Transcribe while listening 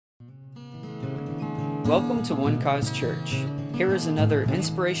Welcome to One Cause Church. Here is another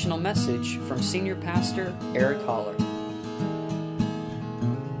inspirational message from Senior Pastor Eric Holler.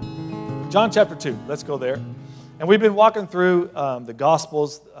 John chapter 2, let's go there. And we've been walking through the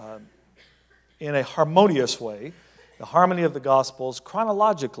Gospels in a harmonious way, the harmony of the Gospels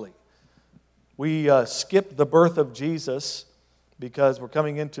chronologically. We skipped the birth of Jesus because we're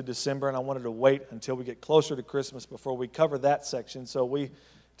coming into December, and I wanted to wait until we get closer to Christmas before we cover that section. So we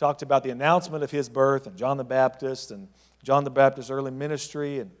talked about the announcement of his birth and John the Baptist's early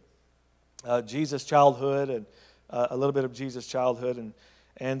ministry and Jesus' childhood and a little bit of Jesus' childhood.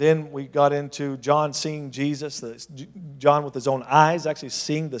 And then we got into John seeing Jesus, John with his own eyes, actually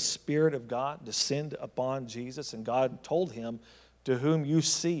seeing the Spirit of God descend upon Jesus. And God told him, to whom you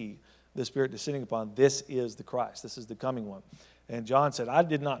see the Spirit descending upon, this is the Christ, this is the coming one. And John said, I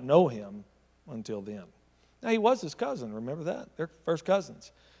did not know him until then. Now, he was his cousin, remember that? They're first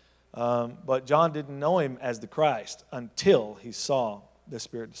cousins. But John didn't know him as the Christ until he saw the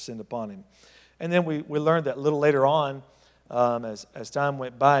Spirit descend upon him. And then we learned that a little later on, as time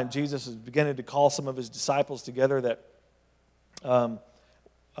went by and Jesus was beginning to call some of his disciples together, that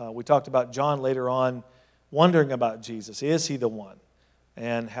we talked about John later on wondering about Jesus. Is he the one?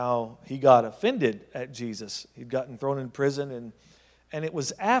 And how he got offended at Jesus. He'd gotten thrown in prison, and it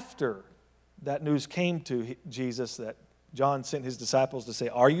was after that news came to Jesus that John sent his disciples to say,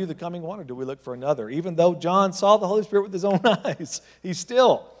 are you the coming one, or do we look for another? Even though John saw the Holy Spirit with his own eyes, he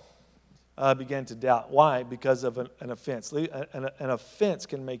still began to doubt. Why? Because of an offense. An offense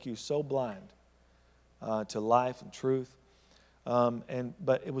can make you so blind to life and truth.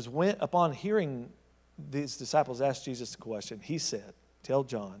 But it was when, upon hearing these disciples ask Jesus the question, he said, tell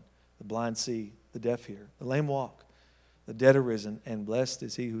John, the blind see, the deaf hear, the lame walk, the dead are risen, and blessed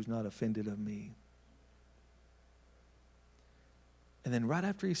is he who's not offended of me. And then right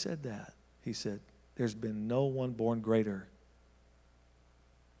after he said that, he said, there's been no one born greater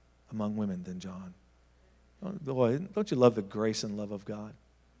among women than John. Boy, don't you love the grace and love of God?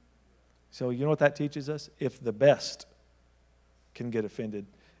 So you know what that teaches us? If the best can get offended,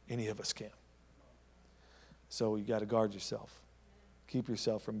 any of us can. So you got to guard yourself. Keep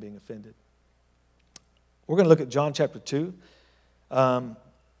yourself from being offended. We're going to look at John chapter 2. I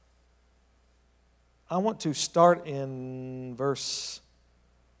want to start in verse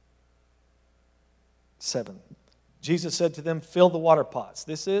 7. Jesus said to them, fill the water pots.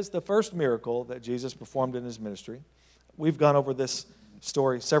 This is the first miracle that Jesus performed in his ministry. We've gone over this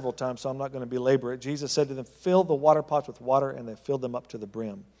story several times, so I'm not going to belabor it. Jesus said to them, fill the water pots with water, and they filled them up to the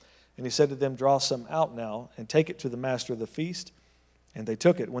brim. And he said to them, draw some out now, and take it to the master of the feast. And they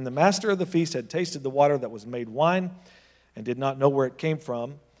took it. When the master of the feast had tasted the water that was made wine, and did not know where it came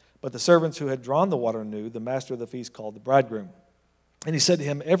from, but the servants who had drawn the water knew, the master of the feast called the bridegroom. And he said to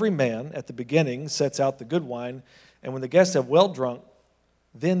him, every man at the beginning sets out the good wine, and when the guests have well drunk,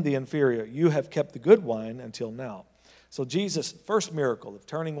 then the inferior. You have kept the good wine until now. So Jesus' first miracle of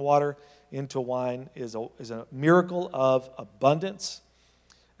turning water into wine is a miracle of abundance.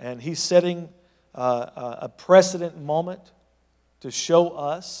 And he's setting a precedent moment to show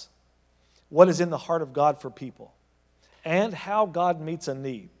us what is in the heart of God for people and how God meets a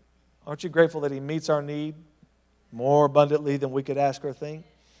need. Aren't you grateful that he meets our need more abundantly than we could ask or think?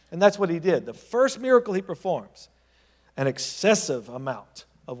 And that's what he did. The first miracle he performs, an excessive amount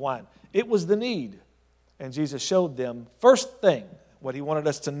of wine. It was the need. And Jesus showed them, first thing, what he wanted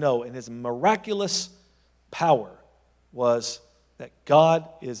us to know in his miraculous power was that God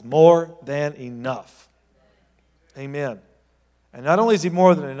is more than enough. Amen. And not only is he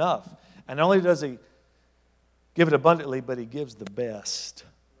more than enough, and not only does he give it abundantly, but he gives the best.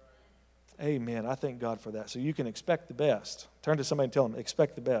 Amen. I thank God for that. So you can expect the best. Turn to somebody and tell them,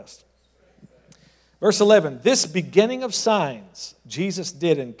 expect the best. Verse 11, this beginning of signs Jesus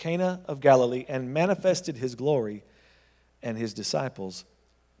did in Cana of Galilee and manifested his glory, and his disciples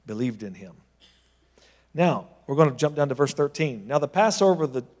believed in him. Now, we're going to jump down to verse 13. Now the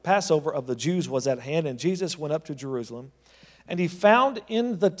Passover of the Jews was at hand, and Jesus went up to Jerusalem, and he found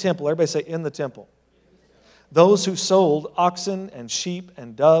in the temple, everybody say in the temple, those who sold oxen and sheep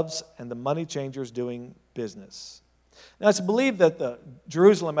and doves and the money changers doing business. Now it's believed that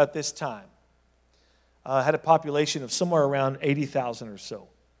Jerusalem at this time had a population of somewhere around 80,000 or so.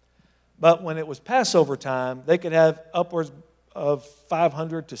 But when it was Passover time, they could have upwards of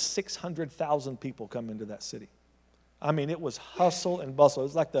 500 to 600,000 people come into that city. I mean, it was hustle and bustle. It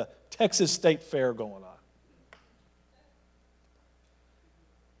was like the Texas State Fair going on.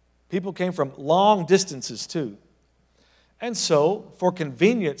 People came from long distances too. And so, for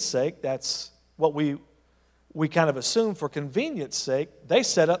convenience sake, that's what we kind of assume, for convenience sake, they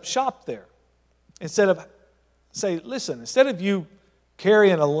set up shop there. instead of you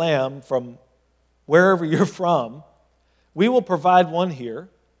carrying a lamb from wherever you're from, we will provide one here.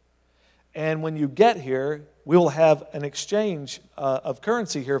 And when you get here, we will have an exchange of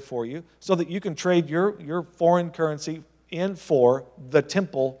currency here for you so that you can trade your foreign currency in for the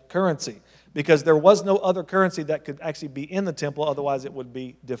temple currency. Because there was no other currency that could actually be in the temple, otherwise it would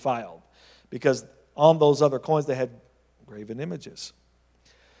be defiled. Because on those other coins, they had graven images.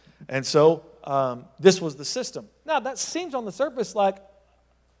 And so this was the system. Now, that seems on the surface like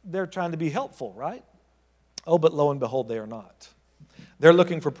they're trying to be helpful, right? Oh, but lo and behold, they are not. They're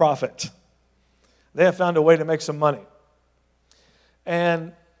looking for profit. They have found a way to make some money.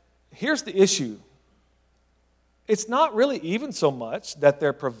 And here's the issue. It's not really even so much that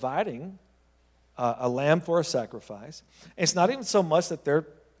they're providing a lamb for a sacrifice. It's not even so much that they're,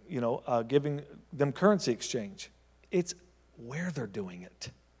 giving them currency exchange. It's where they're doing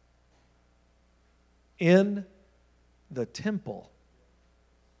it. In the temple.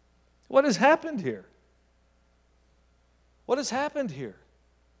 What has happened here? What has happened here?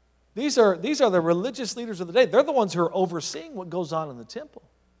 These are the religious leaders of the day. They're the ones who are overseeing what goes on in the temple.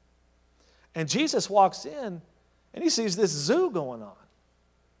 And Jesus walks in and he sees this zoo going on.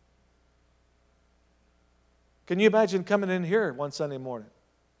 Can you imagine coming in here one Sunday morning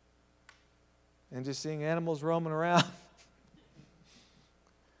and just seeing animals roaming around?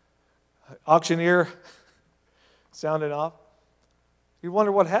 Auctioneer sounding off. You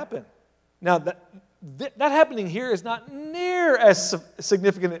wonder what happened. Now, that happening here is not near as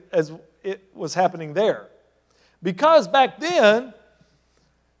significant as it was happening there. Because back then,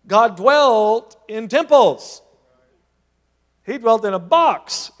 God dwelt in temples. He dwelt in a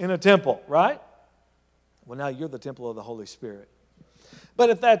box in a temple, right? Well, now you're the temple of the Holy Spirit. But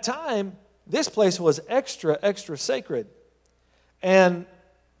at that time, this place was extra, extra sacred. And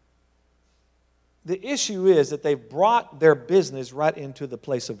the issue is that they've brought their business right into the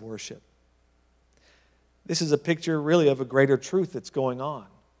place of worship. This is a picture really of a greater truth that's going on.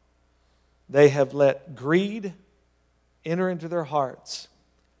 They have let greed enter into their hearts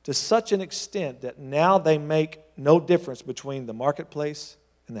to such an extent that now they make no difference between the marketplace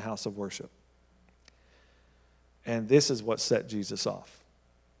and the house of worship. And this is what set Jesus off.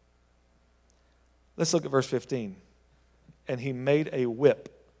 Let's look at verse 15. And he made a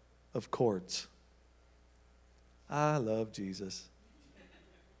whip of cords. I love Jesus.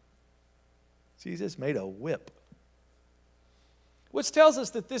 Jesus made a whip. Which tells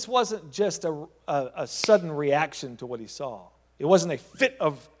us that this wasn't just a sudden reaction to what he saw. It wasn't a fit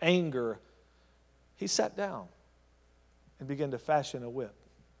of anger. He sat down and began to fashion a whip.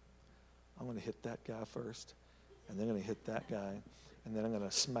 I'm going to hit that guy first, and then I'm going to hit that guy, and then I'm going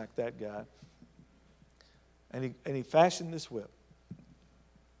to smack that guy. And he fashioned this whip.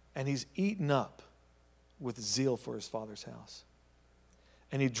 And he's eaten up with zeal for his Father's house.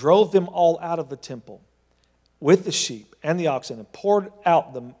 And he drove them all out of the temple with the sheep and the oxen and poured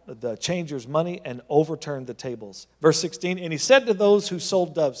out the changers' money and overturned the tables. Verse 16, and he said to those who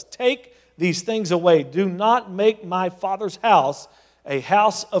sold doves, take these things away. Do not make my Father's house a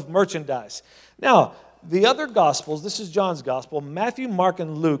house of merchandise. Now, the other Gospels, this is John's Gospel, Matthew, Mark,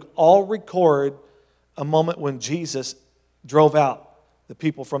 and Luke all record a moment when Jesus drove out the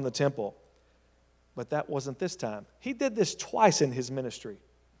people from the temple. But that wasn't this time. He did this twice in his ministry.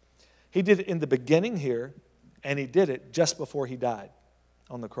 He did it in the beginning here, and he did it just before he died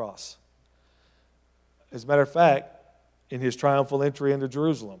on the cross. As a matter of fact, in his triumphal entry into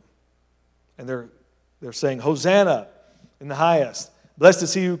Jerusalem, and they're saying, Hosanna in the highest. Blessed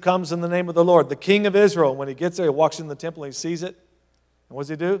is he who comes in the name of the Lord, the King of Israel. When he gets there, he walks in the temple and he sees it. And what does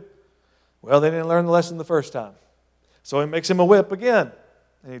he do? Well, they didn't learn the lesson the first time. So he makes him a whip again,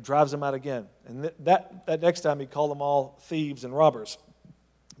 and he drives them out again. And that next time he called them all thieves and robbers.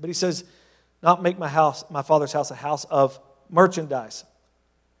 But he says, not make my Father's house a house of merchandise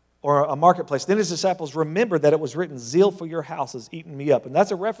or a marketplace. Then his disciples remembered that it was written, zeal for your house has eaten me up. And that's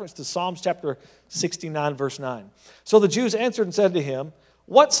a reference to Psalms chapter 69, verse 9. So the Jews answered and said to him,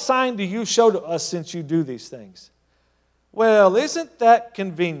 what sign do you show to us since you do these things? Well, isn't that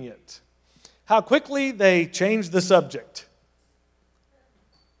convenient? How quickly they changed the subject.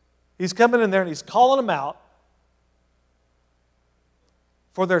 He's coming in there and he's calling them out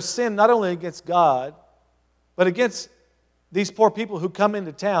for their sin, not only against God, but against these poor people who come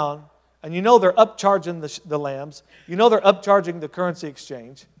into town, and you know they're upcharging the lambs. You know they're upcharging the currency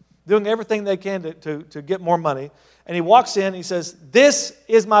exchange, doing everything they can to get more money. And he walks in, he says, this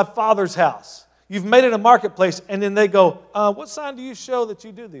is my Father's house. You've made it a marketplace. And then they go, what sign do you show that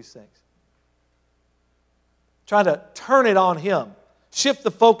you do these things? Trying to turn it on him. Shift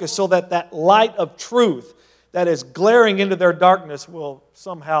the focus so that that light of truth that is glaring into their darkness will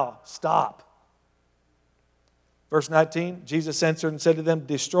somehow stop. Verse 19, Jesus answered and said to them,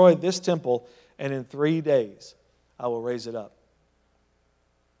 destroy this temple, and in 3 days I will raise it up.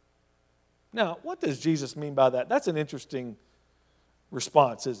 Now, what does Jesus mean by that? That's an interesting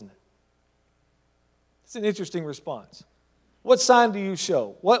response, isn't it? It's an interesting response. What sign do you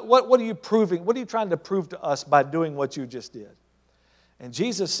show? What are you proving? What are you trying to prove to us by doing what you just did? And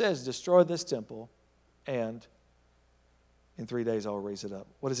Jesus says, destroy this temple, and in 3 days I will raise it up.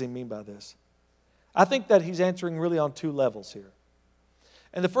 What does he mean by this? I think that he's answering really on 2 levels here.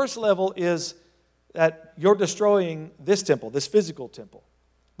 And the first level is that you're destroying this temple, this physical temple,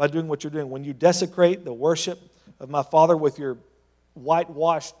 by doing what you're doing. When you desecrate the worship of my Father with your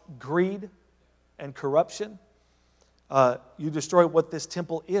whitewashed greed and corruption, you destroy what this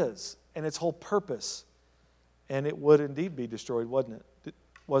temple is and its whole purpose. And it would indeed be destroyed, wasn't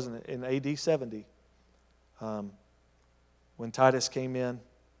it? In AD 70, when Titus came in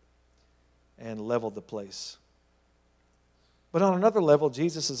and leveled the place. But on another level,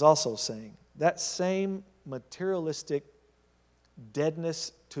 Jesus is also saying that same materialistic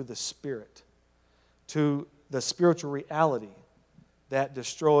deadness to the spirit, to the spiritual reality that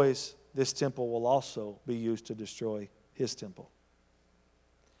destroys this temple will also be used to destroy his temple.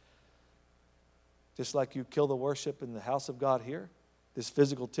 Just like you kill the worship in the house of God here, this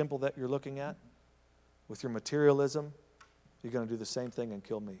physical temple that you're looking at, with your materialism, you're going to do the same thing and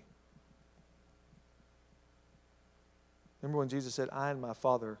kill me. Remember when Jesus said, I and my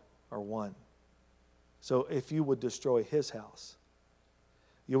Father are one. So if you would destroy his house,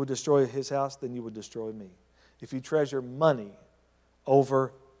 you would destroy his house, then you would destroy me. If you treasure money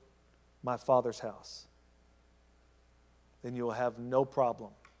over my Father's house, then you will have no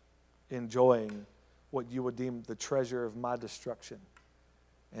problem enjoying what you would deem the treasure of my destruction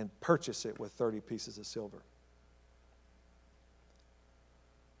and purchase it with 30 pieces of silver.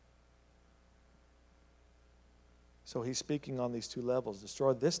 So he's speaking on these 2 levels.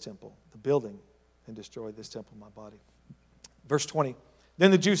 Destroy this temple, the building, and destroy this temple, my body. Verse 20.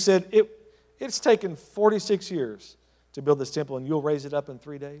 Then the Jews said, it's taken 46 years to build this temple, and you'll raise it up in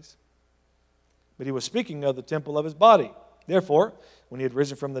 3 days? But he was speaking of the temple of his body. Therefore, when he had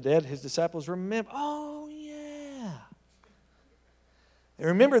risen from the dead, his disciples remembered. Oh, yeah. They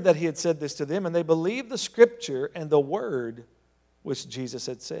remembered that he had said this to them, and they believed the scripture and the word which Jesus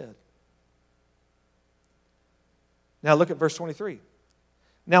had said. Now look at verse 23.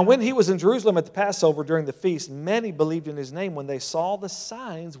 Now when he was in Jerusalem at the Passover during the feast, many believed in his name when they saw the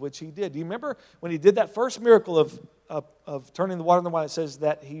signs which he did. Do you remember when he did that first miracle of turning the water into wine? It says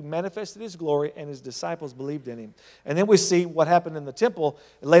that he manifested his glory and his disciples believed in him. And then we see what happened in the temple.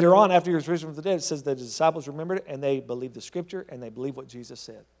 Later on, after he was risen from the dead, it says that his disciples remembered it and they believed the scripture and they believed what Jesus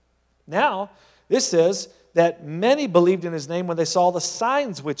said. Now, this says that many believed in his name when they saw the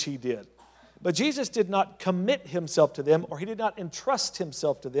signs which he did. But Jesus did not commit himself to them, or he did not entrust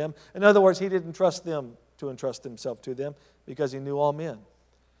himself to them. In other words, he didn't trust them to entrust himself to them because he knew all men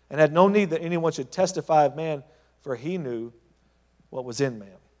and had no need that anyone should testify of man, for he knew what was in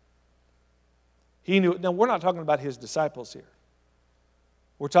man. He knew. Now, we're not talking about his disciples here.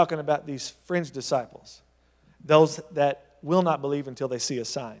 We're talking about these fringe disciples, those that will not believe until they see a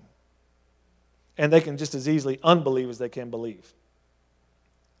sign. And they can just as easily unbelieve as they can believe.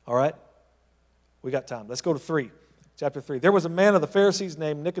 All right? We got time. Let's go to chapter 3. There was a man of the Pharisees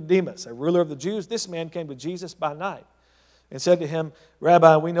named Nicodemus, a ruler of the Jews. This man came to Jesus by night and said to him,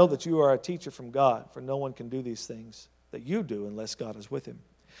 Rabbi, we know that you are a teacher from God, for no one can do these things that you do unless God is with him.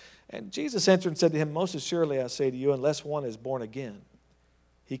 And Jesus answered and said to him, most assuredly I say to you, unless one is born again,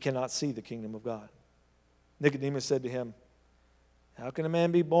 he cannot see the kingdom of God. Nicodemus said to him, how can a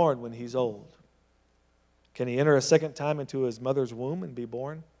man be born when he's old? Can he enter a second time into his mother's womb and be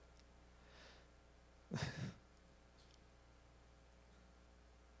born?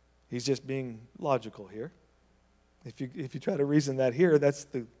 He's just being logical here. If you try to reason that here, that's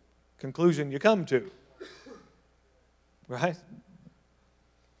the conclusion you come to. Right?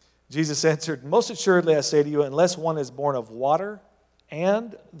 Jesus answered, most assuredly I say to you, unless one is born of water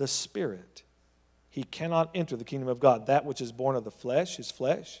and the Spirit, he cannot enter the kingdom of God. That which is born of the flesh is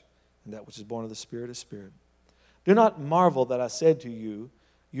flesh, and that which is born of the Spirit is spirit. Do not marvel that I said to you,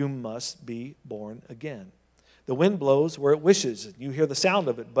 you must be born again. The wind blows where it wishes, and you hear the sound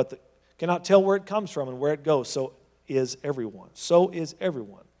of it, but cannot tell where it comes from and where it goes. So is everyone. So is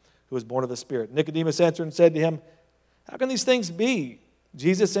everyone who is born of the Spirit. Nicodemus answered and said to him, how can these things be?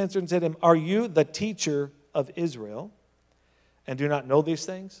 Jesus answered and said to him, are you the teacher of Israel and do not know these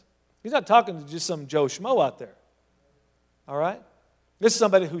things? He's not talking to just some Joe Schmo out there. All right? This is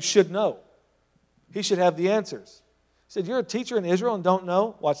somebody who should know. He should have the answers. He said, you're a teacher in Israel and don't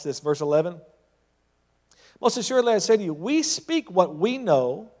know? Watch this, verse 11. Most assuredly I say to you, we speak what we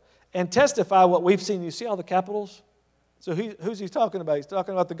know and testify what we've seen. You see all the capitals? So who's he talking about? He's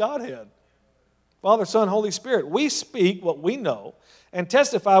talking about the Godhead. Father, Son, Holy Spirit. We speak what we know and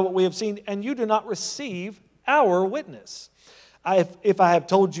testify what we have seen, and you do not receive our witness. If I have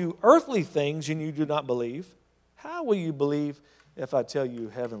told you earthly things and you do not believe, how will you believe if I tell you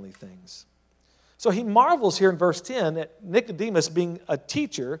heavenly things? So he marvels here in verse 10 at Nicodemus being a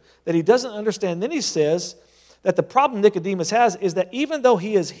teacher that he doesn't understand. Then he says that the problem Nicodemus has is that even though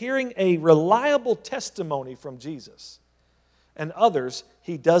he is hearing a reliable testimony from Jesus and others,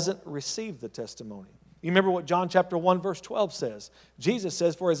 he doesn't receive the testimony. You remember what John chapter 1 verse 12 says? Jesus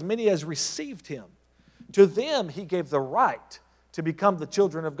says, for as many as received him, to them he gave the right to become the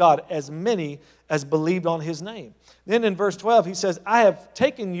children of God, as many as believed on his name. Then in verse 12 he says, I have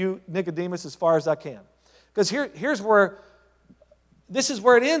taken you, Nicodemus, as far as I can. Because here's where, this is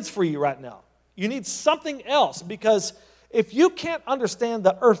where it ends for you right now. You need something else, because if you can't understand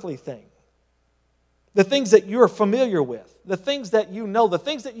the earthly thing, the things that you're familiar with, the things that you know, the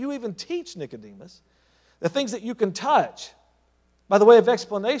things that you even teach Nicodemus, the things that you can touch, by the way of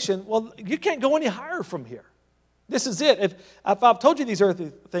explanation, well, you can't go any higher from here. This is it. If I've told you these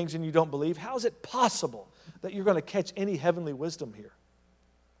earthly things and you don't believe, how is it possible that you're going to catch any heavenly wisdom here?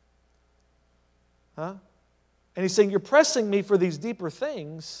 Huh? And he's saying, you're pressing me for these deeper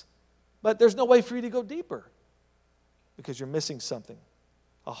things, but there's no way for you to go deeper because you're missing something.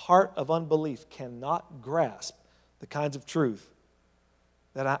 A heart of unbelief cannot grasp the kinds of truth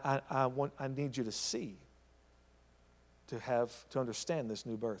that I need you to see to understand this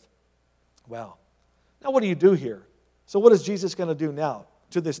new birth. Wow. Now what do you do here? So what is Jesus going to do now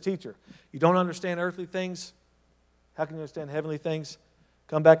to this teacher? You don't understand earthly things? How can you understand heavenly things?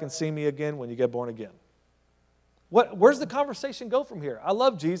 Come back and see me again when you get born again. Where's the conversation go from here? I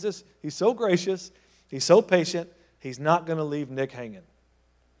love Jesus. He's so gracious. He's so patient. He's not going to leave Nick hanging.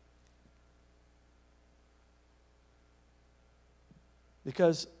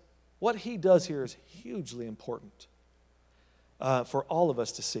 Because what he does here is hugely important for all of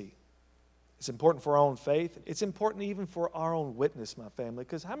us to see. It's important for our own faith. It's important even for our own witness, my family.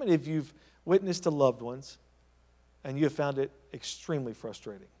 Because how many of you have witnessed to loved ones and you have found it extremely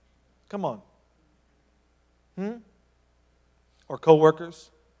frustrating? Come on. Or coworkers?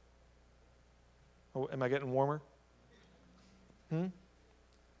 Am I getting warmer?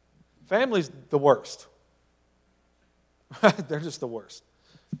 Family's the worst. They're just the worst.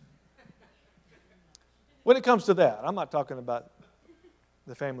 When it comes to that, I'm not talking about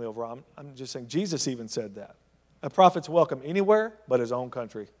the family overall. I'm just saying Jesus even said that. A prophet's welcome anywhere but his own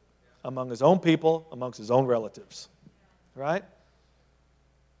country, among his own people, amongst his own relatives. Right?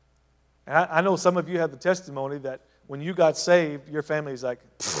 And I know some of you have the testimony that when you got saved, your family's like,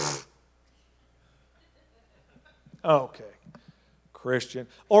 okay, Christian.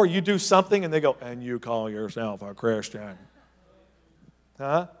 Or you do something and they go, and you call yourself a Christian.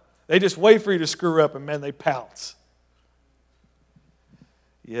 Huh? They just wait for you to screw up and man, they pounce.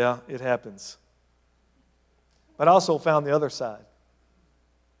 Yeah, it happens. But I also found the other side.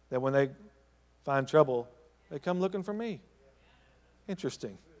 That when they find trouble, they come looking for me.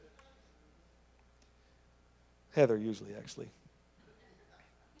 Interesting. Heather usually, actually.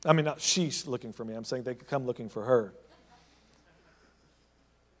 I mean, not she's looking for me. I'm saying they could come looking for her.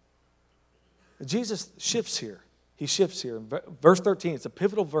 Jesus shifts here. He shifts here. Verse 13, it's a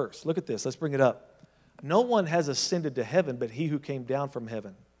pivotal verse. Look at this. Let's bring it up. No one has ascended to heaven but he who came down from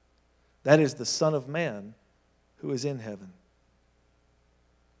heaven. That is the Son of Man who is in heaven.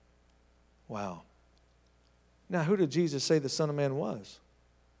 Wow. Now, who did Jesus say the Son of Man was?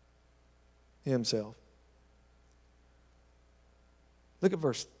 Himself. Look at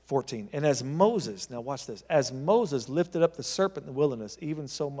verse 14. And as Moses, now watch this, as Moses lifted up the serpent in the wilderness, even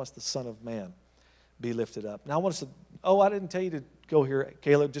so must the Son of Man be lifted up. Now I want us to, I didn't tell you to go here,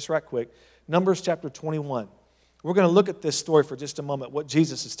 Caleb, just right quick. Numbers chapter 21. We're going to look at this story for just a moment, what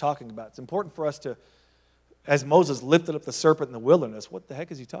Jesus is talking about. It's important for us to, as Moses lifted up the serpent in the wilderness, what the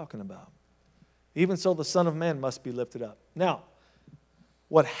heck is he talking about? Even so, the Son of Man must be lifted up. Now,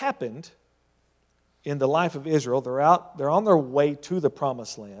 what happened in the life of Israel, they're on their way to the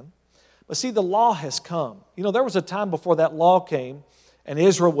promised land. But see, the law has come. You know, there was a time before that law came, and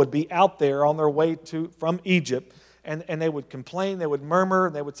Israel would be out there on their way from Egypt, and they would complain, they would murmur,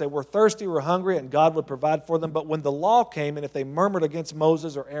 and they would say, we're thirsty, we're hungry, and God would provide for them. But when the law came, and if they murmured against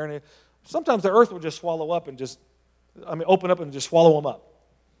Moses or Aaron, sometimes the earth would just swallow up and open up and just swallow them up.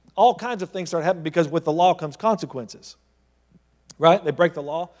 All kinds of things start happening because with the law comes consequences. Right? They break the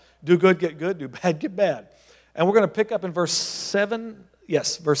law. Do good, get good. Do bad, get bad. And we're going to pick up in verse 7.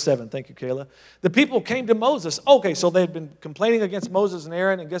 Yes, verse 7. Thank you, Kayla. The people came to Moses. Okay, so they had been complaining against Moses and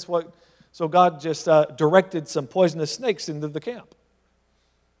Aaron, and guess what? So God just directed some poisonous snakes into the camp.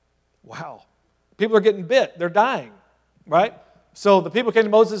 Wow. People are getting bit. They're dying, right? So the people came to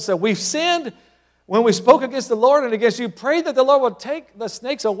Moses and said, we've sinned when we spoke against the Lord and against you. Pray that the Lord will take the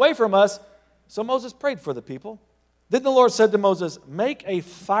snakes away from us. So Moses prayed for the people. Then the Lord said to Moses, make a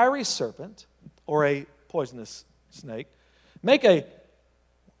fiery serpent or a poisonous snake. Make a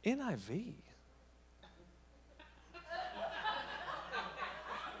NIV.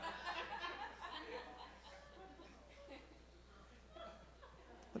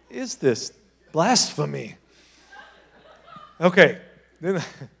 What is this? Blasphemy. Okay. Then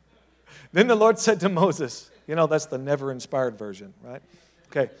the Lord said to Moses, that's the never inspired version, right?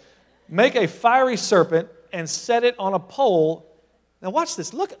 Okay. Make a fiery serpent and set it on a pole. Now watch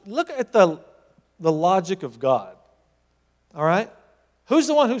this. Look at the logic of God. All right? Who's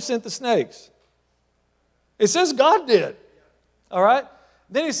the one who sent the snakes? It says God did. All right?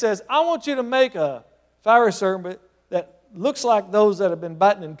 Then he says, I want you to make a fiery serpent that looks like those that have been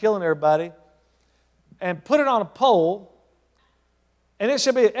biting and killing everybody and put it on a pole, and it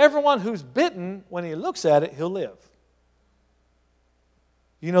should be everyone who's bitten, when he looks at it, he'll live.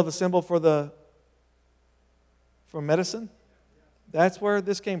 You know the symbol for medicine? That's where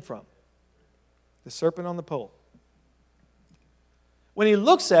this came from. The serpent on the pole. When he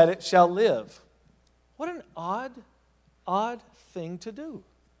looks at it, shall live. What an odd thing to do.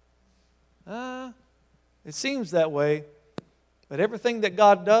 It seems that way, but everything that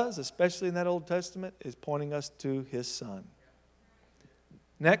God does, especially in that Old Testament, is pointing us to his Son.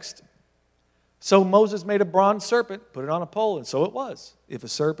 Next. So Moses made a bronze serpent, put it on a pole, and so it was. If a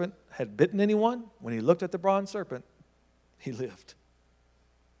serpent had bitten anyone, when he looked at the bronze serpent, he lived.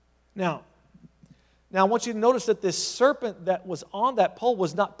 Now, I want you to notice that this serpent that was on that pole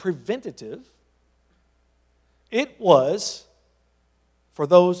was not preventative. It was for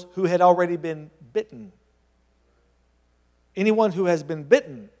those who had already been bitten. Anyone who has been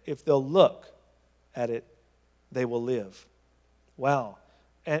bitten, if they'll look at it, they will live. Wow.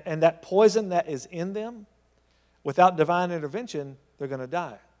 And that poison that is in them, without divine intervention, they're going to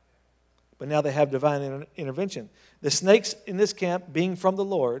die. But now they have divine intervention. The snakes in this camp, being from the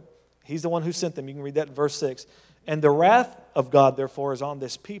Lord, he's the one who sent them. You can read that in verse 6. And the wrath of God, therefore, is on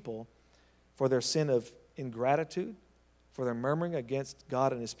this people for their sin of ingratitude, for their murmuring against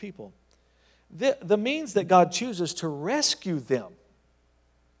God and his people. The means that God chooses to rescue them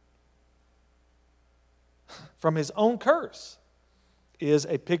from his own curse is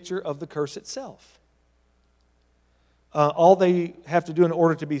a picture of the curse itself. All they have to do in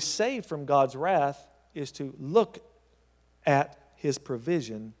order to be saved from God's wrath is to look at his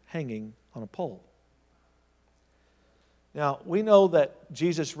provision hanging on a pole. Now, we know that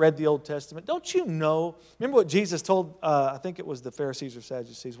Jesus read the Old Testament. Don't you know? Remember what Jesus told, I think it was the Pharisees or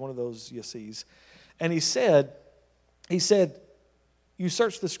Sadducees, one of those you sees. And he said, you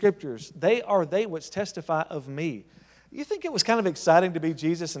search the Scriptures. They are they which testify of me. You think it was kind of exciting to be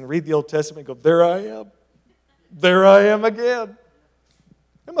Jesus and read the Old Testament and go, there I am. There I am again.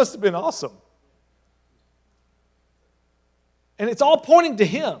 It must have been awesome. And it's all pointing to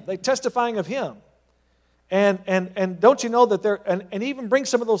him. They're testifying of him. And don't you know that there, and even bring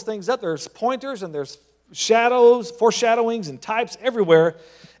some of those things up. There's pointers and there's shadows, foreshadowings and types everywhere.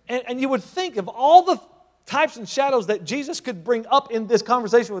 And you would think of all the types and shadows that Jesus could bring up in this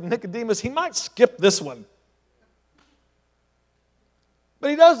conversation with Nicodemus, he might skip this one. But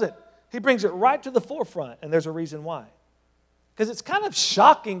he doesn't. He brings it right to the forefront, and there's a reason why. Because it's kind of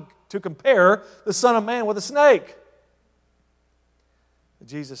shocking to compare the Son of Man with a snake. But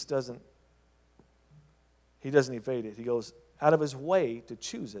Jesus doesn't evade it. He goes out of his way to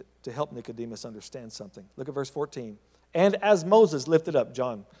choose it to help Nicodemus understand something. Look at verse 14. And as Moses lifted up,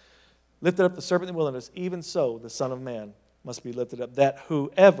 John, lifted up the serpent in the wilderness, even so the Son of Man must be lifted up, that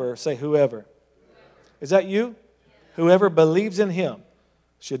whoever, say whoever. Is that you? Whoever believes in him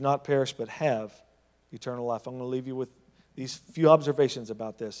should not perish but have eternal life. I'm going to leave you with these few observations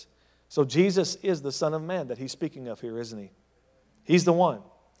about this. So Jesus is the Son of Man that he's speaking of here, isn't he? He's the one.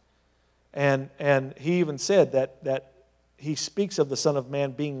 And he even said that he speaks of the Son of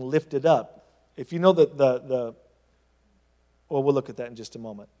Man being lifted up. If you know that we'll look at that in just a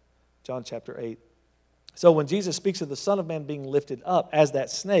moment. John chapter 8. So when Jesus speaks of the Son of Man being lifted up as that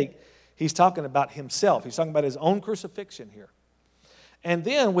snake, he's talking about himself. He's talking about his own crucifixion here. And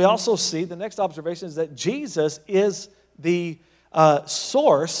then we also see, the next observation is that Jesus is the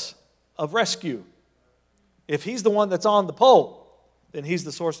source of rescue. If he's the one that's on the pole, then he's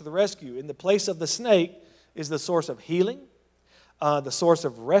the source of the rescue. In the place of the snake is the source of healing, the source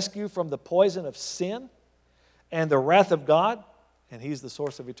of rescue from the poison of sin and the wrath of God, and he's the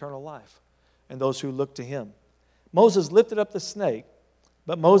source of eternal life and those who look to him. Moses lifted up the snake,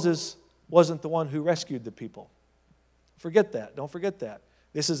 but Moses wasn't the one who rescued the people. Forget that. Don't forget that.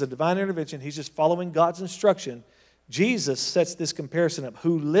 This is a divine intervention. He's just following God's instruction. Jesus sets this comparison up.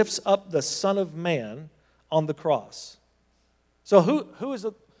 Who lifts up the Son of Man on the cross? So who is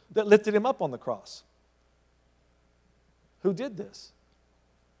it that lifted him up on the cross? Who did this?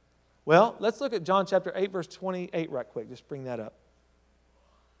 Well, let's look at John chapter 8, verse 28 right quick. Just bring that up.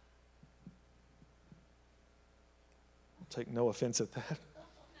 I'll take no offense at that.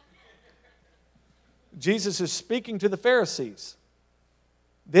 Jesus is speaking to the Pharisees.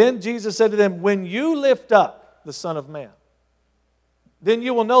 Then Jesus said to them, when you lift up the Son of Man, then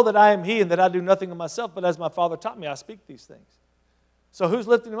you will know that I am He and that I do nothing of myself, but as my Father taught me, I speak these things. So who's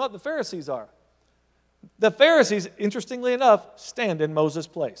lifting him up? The Pharisees are. The Pharisees, interestingly enough, stand in Moses'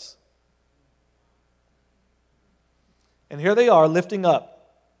 place. And here they are lifting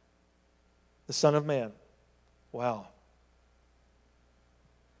up the Son of Man. Wow.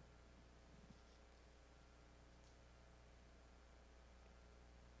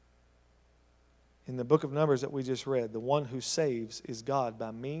 In the book of Numbers that we just read, the one who saves is God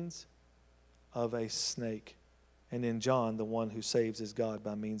by means of a snake. And in John, the one who saves is God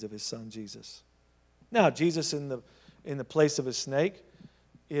by means of his Son, Jesus. Now, Jesus in the place of a snake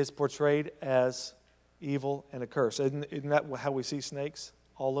is portrayed as evil and a curse. Isn't that how we see snakes?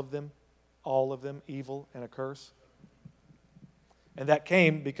 All of them, evil and a curse. And that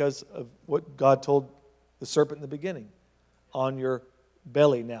came because of what God told the serpent in the beginning. On your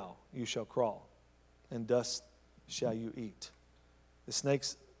belly now you shall crawl, and dust shall you eat. The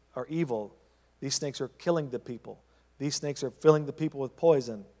snakes are evil. These snakes are killing the people. These snakes are filling the people with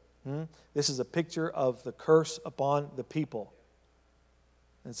poison. This is a picture of the curse upon the people.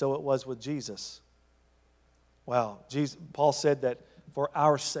 And so it was with Jesus. Wow. Paul said that for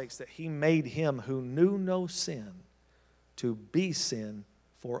our sakes, that he made him who knew no sin to be sin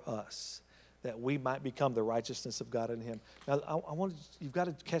for us, that we might become the righteousness of God in him. Now, you've got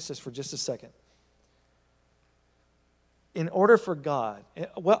to catch this for just a second. In order for God,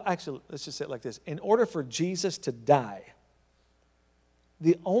 well, actually, let's just say it like this. In order for Jesus to die,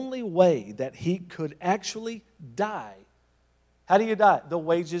 the only way that he could actually die, how do you die? The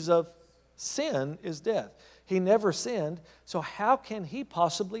wages of sin is death. He never sinned, so how can he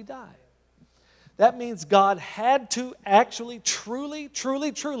possibly die? That means God had to actually, truly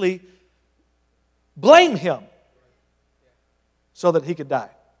blame him so that he could die.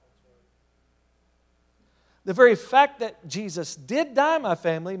 The very fact that Jesus did die, my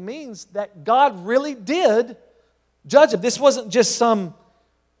family, means that God really did judge him. This wasn't just some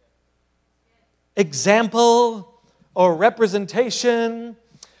example or representation,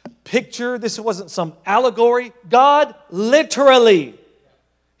 picture. This wasn't some allegory. God literally,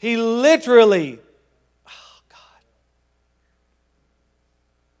 he literally,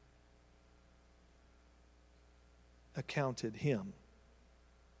 accounted him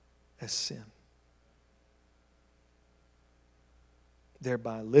as sin.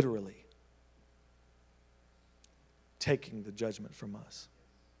 Thereby literally taking the judgment from us.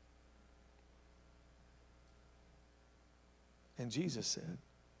 And Jesus said,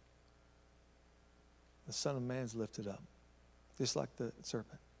 the Son of Man's lifted up, just like the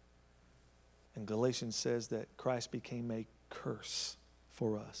serpent. And Galatians says that Christ became a curse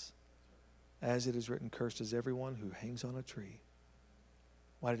for us. As it is written, cursed is everyone who hangs on a tree.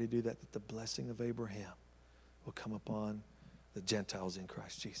 Why did he do that? That the blessing of Abraham will come upon the Gentiles in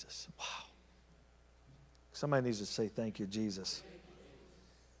Christ Jesus. Wow. Somebody needs to say, thank you, Jesus.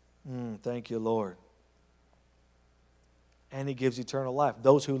 Thank you, Lord. And he gives eternal life.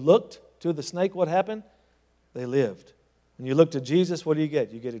 Those who looked to the snake, what happened? They lived. When you look to Jesus, what do? You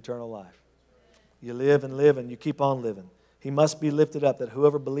get eternal life. You live and you keep on living. He must be lifted up, that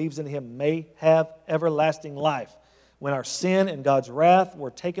whoever believes in him may have everlasting life. When our sin and God's wrath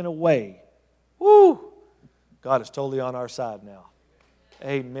were taken away, woo, God is totally on our side now.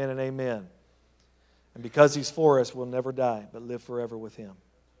 Amen and amen. And because he's for us, we'll never die, but live forever with him.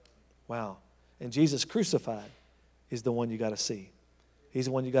 Wow. And Jesus crucified is the one you got to see. He's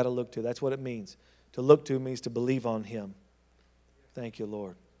the one you got to look to. That's what it means. To look to means to believe on him. Thank you,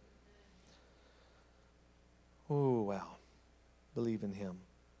 Lord. Oh, wow. Believe in him.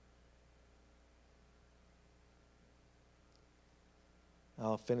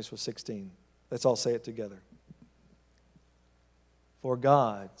 I'll finish with 16. Let's all say it together. For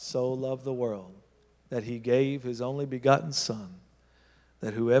God so loved the world that he gave his only begotten Son,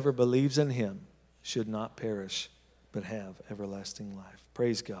 that whoever believes in him should not perish, but have everlasting life.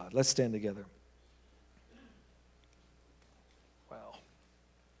 Praise God. Let's stand together. Wow.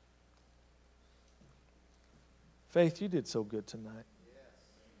 Faith, you did so good tonight.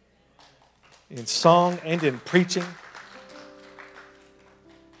 In song and in preaching.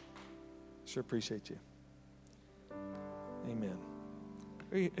 Sure appreciate you. Amen.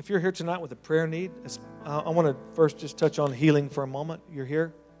 If you're here tonight with a prayer need, I want to first just touch on healing for a moment. You're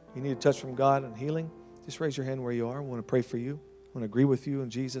here, you need a touch from God and healing. Just raise your hand where you are. I want to pray for you. I want to agree with you in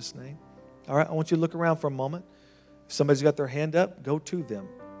Jesus' name. All right, I want you to look around for a moment. If somebody's got their hand up, go to them.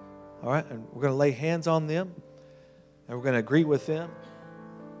 All right, and we're going to lay hands on them, and we're going to agree with them.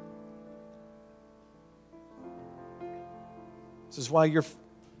 This is why you're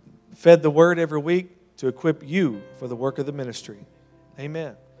fed the word every week, to equip you for the work of the ministry.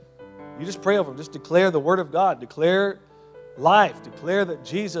 Amen. You just pray over them. Just declare the word of God. Declare life. Declare that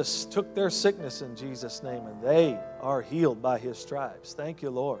Jesus took their sickness in Jesus' name and they are healed by his stripes. Thank you,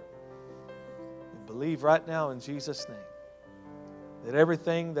 Lord. And believe right now in Jesus' name that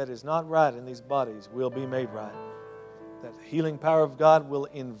everything that is not right in these bodies will be made right. That the healing power of God will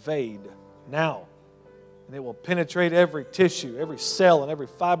invade now. And it will penetrate every tissue, every cell, and every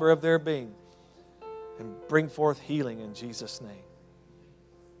fiber of their being and bring forth healing in Jesus' name.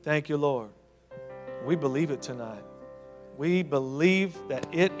 Thank you, Lord. We believe it tonight. We believe that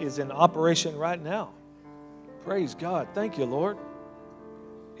it is in operation right now. Praise God. Thank you, Lord.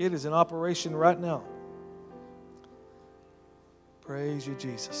 It is in operation right now. Praise you,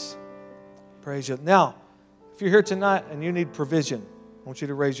 Jesus. Praise you. Now, if you're here tonight and you need provision, I want you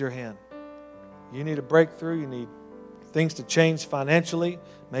to raise your hand. You need a breakthrough. You need things to change financially.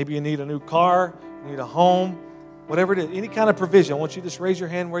 Maybe you need a new car. You need a home. Whatever it is, any kind of provision. I want you to just raise your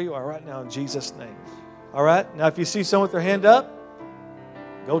hand where you are right now in Jesus' name. All right? Now, if you see someone with their hand up,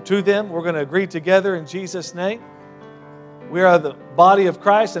 go to them. We're going to agree together in Jesus' name. We are the body of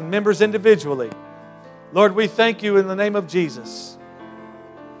Christ and members individually. Lord, we thank you in the name of Jesus.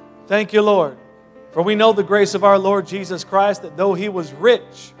 Thank you, Lord. For we know the grace of our Lord Jesus Christ, that though he was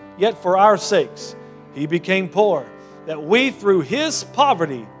rich, yet for our sakes he became poor, that we through his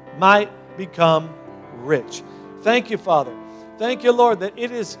poverty might become rich. Thank you, Father. Thank you, Lord, that it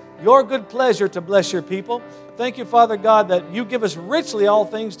is your good pleasure to bless your people. Thank you, Father God, that you give us richly all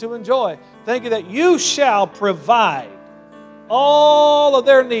things to enjoy. Thank you that you shall provide all of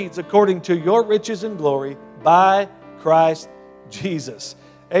their needs according to your riches and glory by Christ Jesus.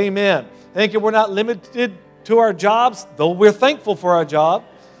 Amen. Thank you. We're not limited to our jobs, though we're thankful for our job.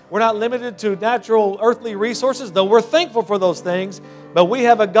 We're not limited to natural earthly resources, though we're thankful for those things. But we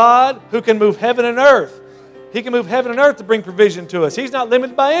have a God who can move heaven and earth. He can move heaven and earth to bring provision to us. He's not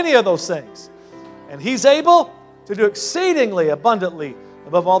limited by any of those things. And He's able to do exceedingly abundantly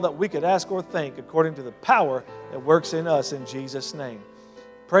above all that we could ask or think, according to the power that works in us in Jesus' name.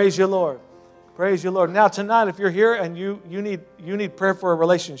 Praise you, Lord. Praise you, Lord. Now tonight, if you're here and you need prayer for a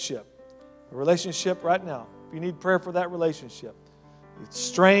relationship right now. If you need prayer for that relationship, it's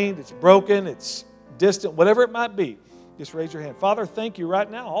strained, it's broken, it's distant, whatever it might be, just raise your hand. Father, thank you right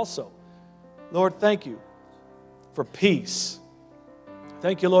now also. Lord, thank you for peace.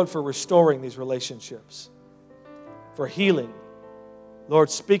 Thank you, Lord, for restoring these relationships, for healing. Lord,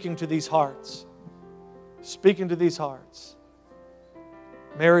 speaking to these hearts,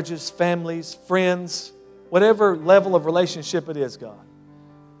 marriages, families, friends, whatever level of relationship it is, God.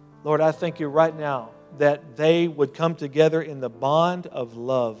 Lord, I thank you right now that they would come together in the bond of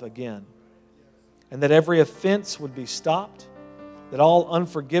love again, and that every offense would be stopped, that all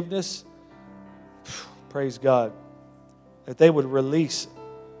unforgiveness, praise God, that they would release.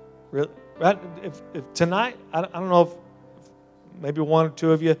 If tonight, I don't know if maybe one or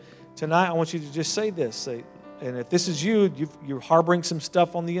two of you, tonight I want you to just say this. And if this is you're harboring some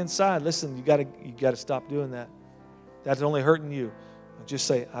stuff on the inside, listen, you got to stop doing that. That's only hurting you. Just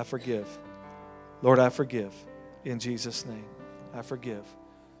say, I forgive. Lord, I forgive. In Jesus' name, I forgive.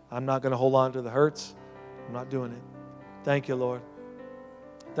 I'm not going to hold on to the hurts. I'm not doing it. Thank you, Lord.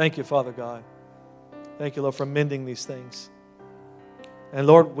 Thank you, Father God. Thank you, Lord, for mending these things. And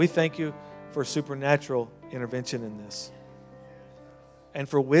Lord, we thank you for supernatural intervention in this. And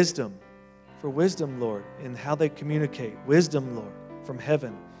for wisdom, Lord, in how they communicate. Wisdom, Lord, from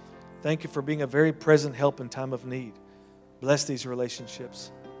heaven. Thank you for being a very present help in time of need. Bless these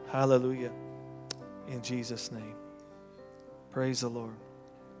relationships. Hallelujah. In Jesus' name. Praise the Lord.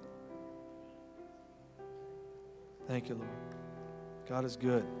 Thank you, Lord. God is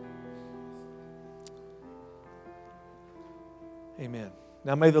good. Amen.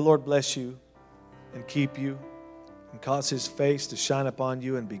 Now may the Lord bless you and keep you. and cause His face to shine upon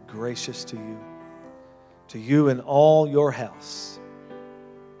you and be gracious to you and all your house,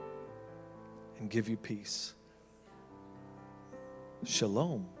 and give you peace.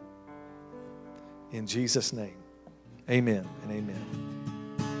 Shalom. In Jesus' name, amen and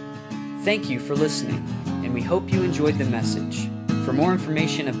amen. Thank you for listening, and we hope you enjoyed the message. For more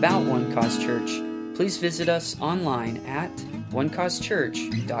information about One Cause Church, please visit us online at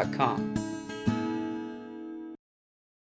onecausechurch.com.